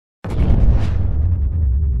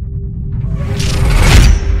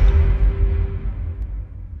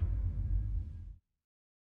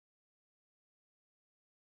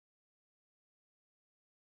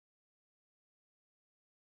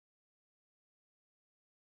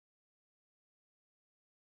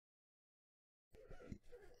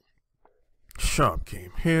Sharp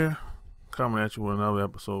Game here, coming at you with another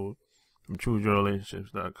episode from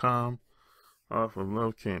ChooseYourRelationships.com, off of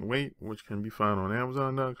Love Can't Wait, which can be found on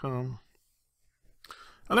Amazon.com.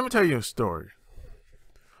 Now, let me tell you a story.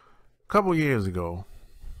 A couple years ago,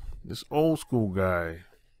 this old school guy,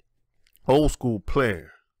 old school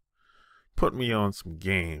player, put me on some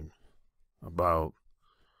game about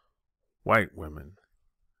white women.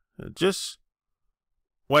 Just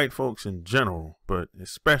white folks in general, but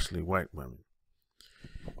especially white women.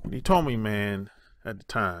 And he told me, man, at the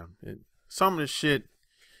time, some of the shit,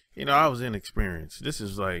 I was inexperienced. This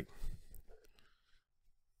is like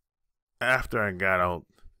after I got out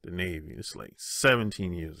the Navy. It's like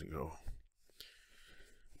 17 years ago.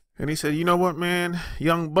 And he said, you know what, man?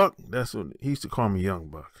 Young Buck, that's what he used to call me, Young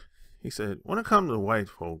Buck. He said, when it comes to white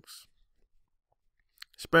folks,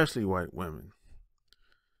 especially white women,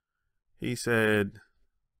 he said,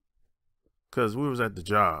 because we was at the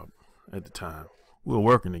job at the time, we were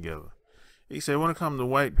working together. He said, when it comes to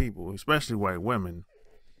white people, especially white women,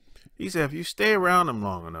 he said, if you stay around them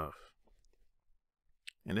long enough,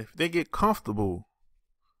 and if they get comfortable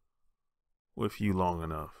with you long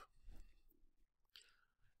enough,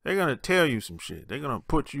 they're going to tell you some shit. They're going to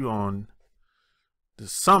put you on to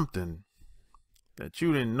something that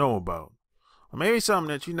you didn't know about, or maybe something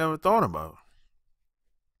that you never thought about.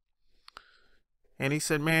 And he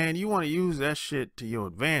said, man, you want to use that shit to your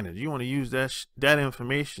advantage. You want to use that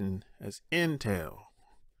information as intel.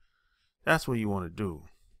 That's what you want to do.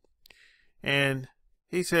 And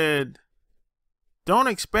he said, don't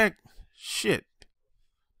expect shit.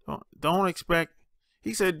 Don't expect.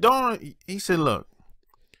 He said, look,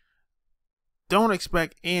 don't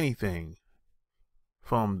expect anything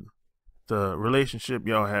from the relationship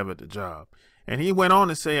y'all have at the job. And he went on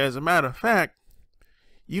to say, as a matter of fact,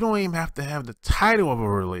 you don't even have to have the title of a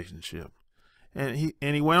relationship. And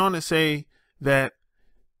he went on to say that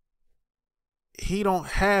he don't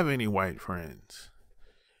have any white friends.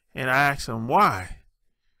 And I asked him why.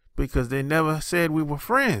 Because they never said we were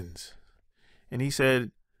friends. And he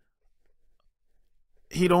said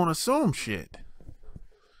he don't assume shit.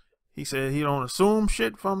 He said he don't assume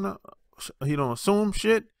shit from them. He don't assume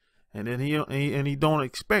shit, and then he don't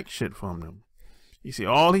expect shit from them. You see,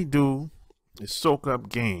 all he do is soak up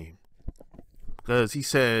game. Because he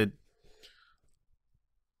said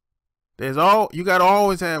you gotta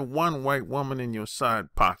always have one white woman in your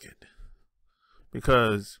side pocket.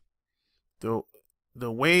 Because the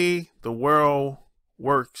way the world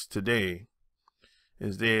works today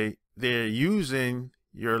is they're using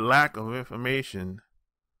your lack of information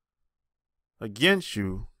against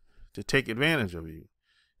you to take advantage of you.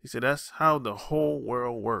 He said that's how the whole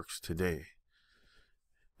world works today.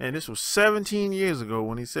 And this was 17 years ago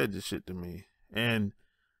when he said this shit to me. And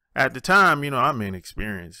at the time, I'm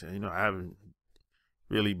inexperienced. I haven't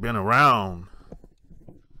really been around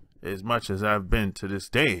as much as I've been to this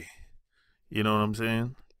day. You know what I'm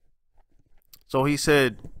saying? So he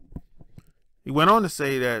went on to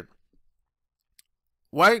say that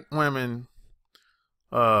white women,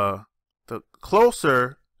 the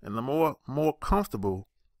closer and the more comfortable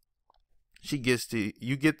you get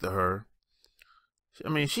to her, I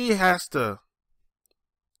mean, she has to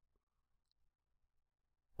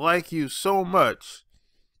like you so much.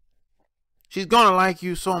 She's gonna like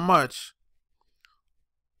you so much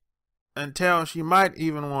until she might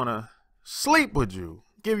even want to sleep with you,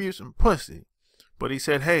 give you some pussy. But he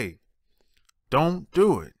said, hey, don't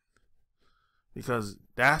do it. Because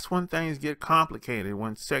that's when things get complicated,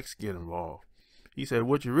 when sex get involved. He said,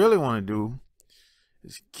 what you really want to do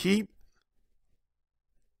is keep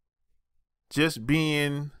just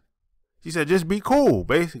being, he said, just be cool,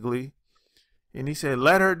 basically. And he said,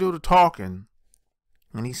 let her do the talking.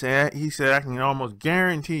 And he said, I can almost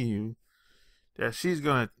guarantee you that she's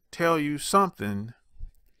going to tell you something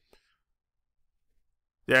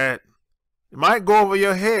that might go over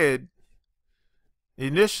your head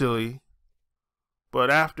initially,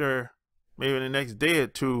 but after maybe the next day or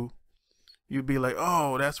two, you'd be like,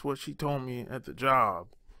 oh, that's what she told me at the job,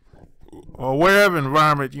 or whatever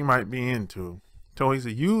environment you might be into. So he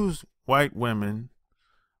said, use white women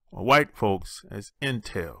or white folks as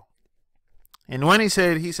intel. And when he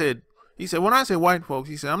said, when I say white folks,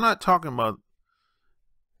 he said, I'm not talking about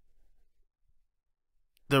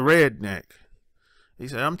the redneck. He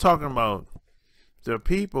said, I'm talking about the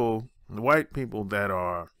people, the white people that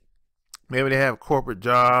are, maybe they have corporate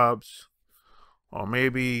jobs, or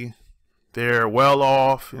maybe they're well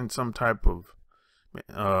off in some type of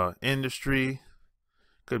industry.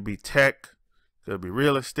 Could be tech, could be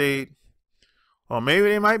real estate, or maybe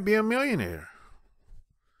they might be a millionaire.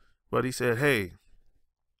 But he said, hey,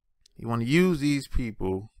 You want to use these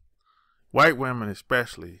people, white women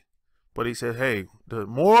especially. But he said, hey,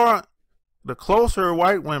 the closer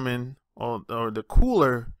white women or the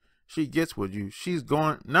cooler she gets with you, she's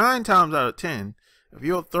going 9 times out of 10. If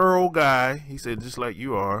you're a thorough guy, he said, just like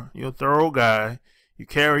you are, you're a thorough guy. You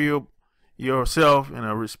carry yourself in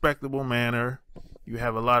a respectable manner. You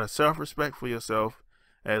have a lot of self-respect for yourself,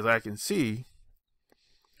 as I can see.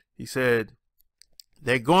 He said,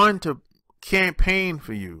 they're going to campaign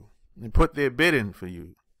for you and put their bid in for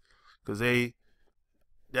you, because they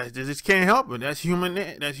just can't help it. That's human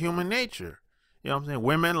nature. You know what I'm saying?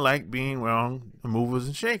 Women like being around movers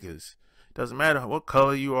and shakers. Doesn't matter what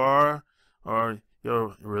color you are or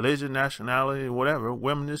your religion, nationality, whatever.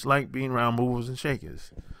 Women just like being around movers and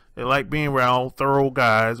shakers. They like being around thorough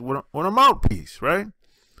guys with a mouthpiece, right?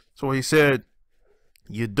 So he said,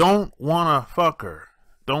 you don't want to fuck her.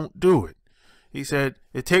 Don't do it. He said,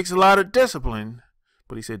 it takes a lot of discipline,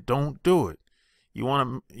 but he said, don't do it. You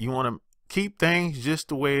want to keep things just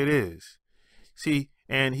the way it is. See,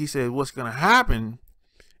 and he said, what's going to happen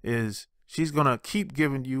is she's going to keep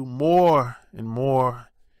giving you more and more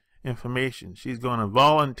information. She's going to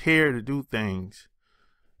volunteer to do things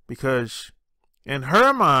because in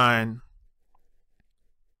her mind,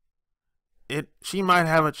 she might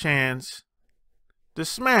have a chance to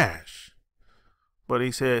smash. But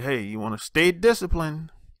he said, hey, you want to stay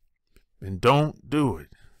disciplined, then don't do it.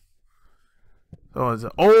 So as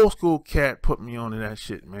an old school cat put me onto that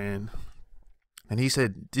shit, man. And he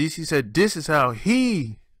said this is how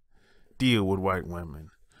he deal with white women.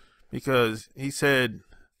 Because he said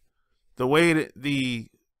the way that the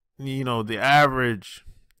average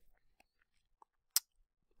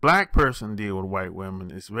black person deal with white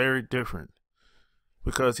women is very different.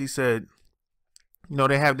 Because he said,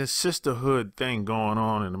 they have this sisterhood thing going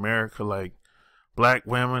on in America, like black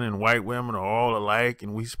women and white women are all alike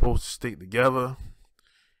and we supposed to stick together.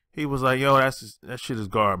 He was like, yo, that shit is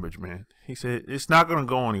garbage, man. He said, it's not going to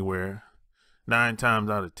go anywhere 9 times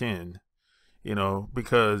out of 10,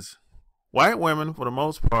 because white women, for the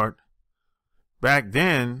most part, back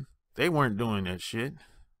then, they weren't doing that shit.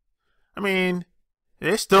 I mean,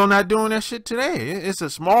 they're still not doing that shit today. It's a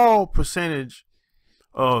small percentage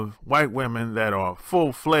of white women that are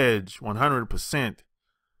full-fledged 100%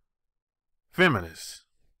 feminists.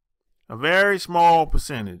 A very small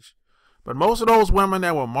percentage. But most of those women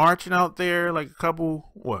that were marching out there like a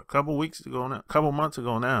couple months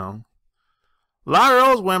ago now, a lot of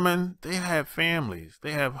those women, they have families,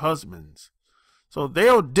 they have husbands. So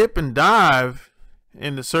they'll dip and dive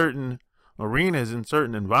into certain arenas in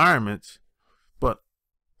certain environments. But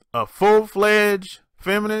a full-fledged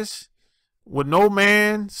feminist with no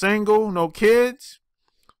man, single, no kids,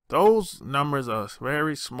 those numbers are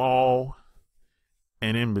very small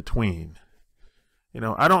and in between.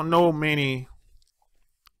 I don't know many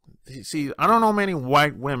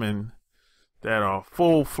white women that are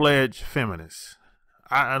full-fledged feminists.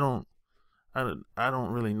 I don't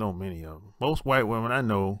really know many of them. Most white women I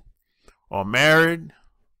know are married,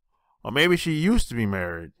 or maybe she used to be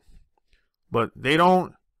married, but they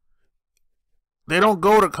don't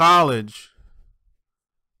go to college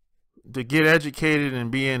to get educated and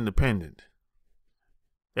be independent.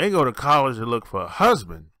 They go to college to look for a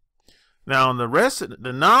husband. Now, the rest of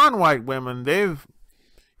the non-white women, they've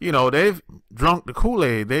drunk the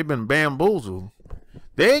Kool-Aid. They've been bamboozled.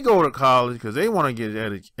 They go to college because they want to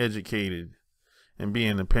get educated and be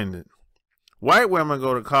independent. White women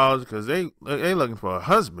go to college because they're looking for a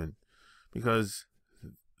husband. Because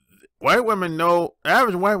average white women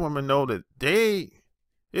know that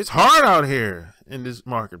it's hard out here in this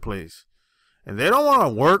marketplace. And they don't want to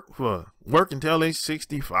work until they're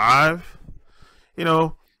 65.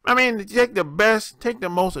 I mean, take the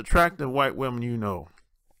most attractive white woman you know.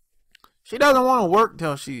 She doesn't want to work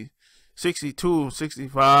till she's 62,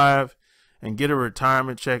 65 and get a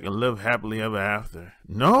retirement check and live happily ever after.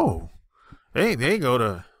 No. They go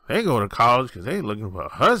to college because they're looking for a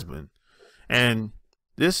husband. And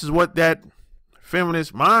this is what that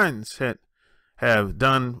feminist mindset have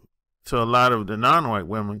done to a lot of the non-white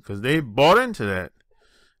women, because they bought into that.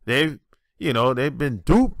 They've been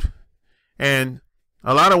duped. And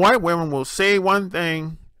a lot of white women will say one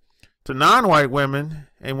thing to non-white women,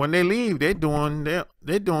 and when they leave, they're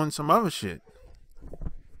doing some other shit.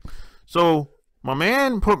 So my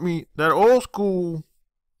man that old school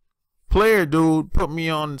player dude put me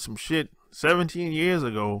on some shit 17 years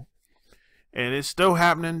ago, and it's still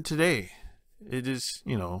happening today. It just,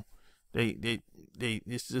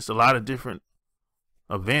 it's just a lot of different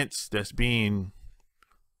events that's being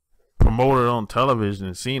promoted on television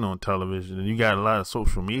and seen on television, and you got a lot of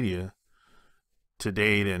social media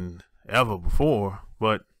today, and ever before.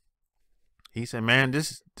 But he said, man,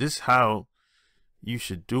 this how you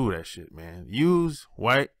should do that shit, man. Use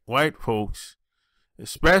white folks,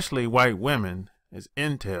 especially white women, as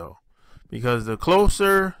intel, because the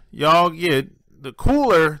closer y'all get, the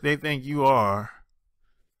cooler they think you are.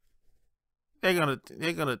 They're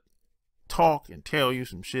gonna talk and tell you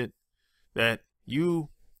some shit that you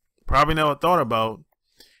probably never thought about,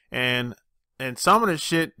 and some of the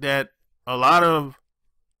shit that a lot of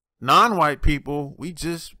non-white people, we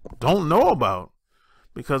just don't know about,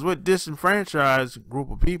 because we're a disenfranchised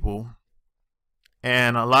group of people,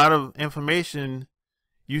 and a lot of information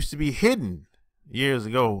used to be hidden years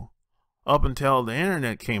ago up until the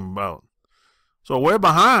internet came about. So we're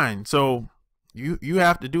behind. So you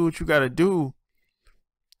have to do what you got to do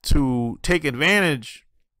to take advantage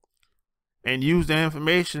and use the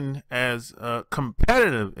information as a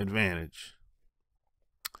competitive advantage.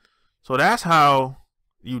 So that's how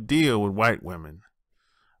you deal with white women.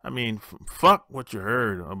 I mean, fuck what you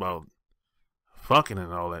heard about fucking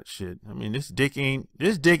and all that shit. I mean, this dick ain't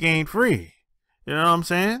free. You know what I'm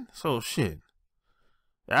saying? So shit.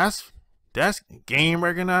 That's game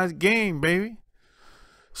recognized game, baby.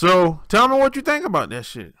 So tell me what you think about that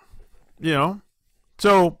shit. You know.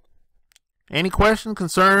 So any questions,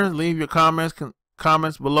 concerns, leave your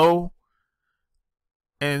comments below.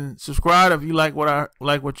 And subscribe if you like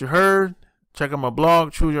what you heard. Check out my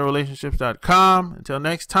blog, chooseyourrelationships.com. Until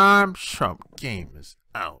next time, Sharp Game is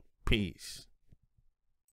out. Peace.